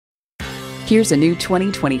Here's a new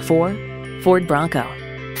 2024 Ford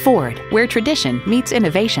Bronco. Ford, where tradition meets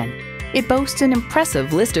innovation. It boasts an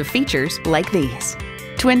impressive list of features like these: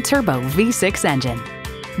 twin-turbo V6 engine,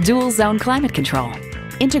 dual-zone climate control,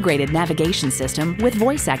 integrated navigation system with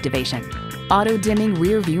voice activation, auto-dimming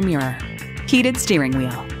rear-view mirror, heated steering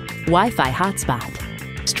wheel, Wi-Fi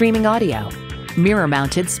hotspot, streaming audio,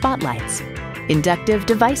 mirror-mounted spotlights, inductive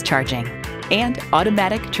device charging, and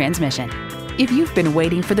automatic transmission. If you've been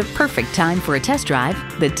waiting for the perfect time for a test drive,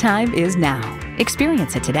 the time is now.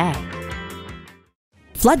 Experience it today.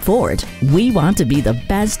 Flood Ford, we want to be the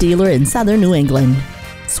best dealer in Southern New England.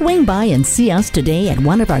 Swing by and see us today at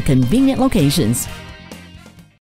one of our convenient locations.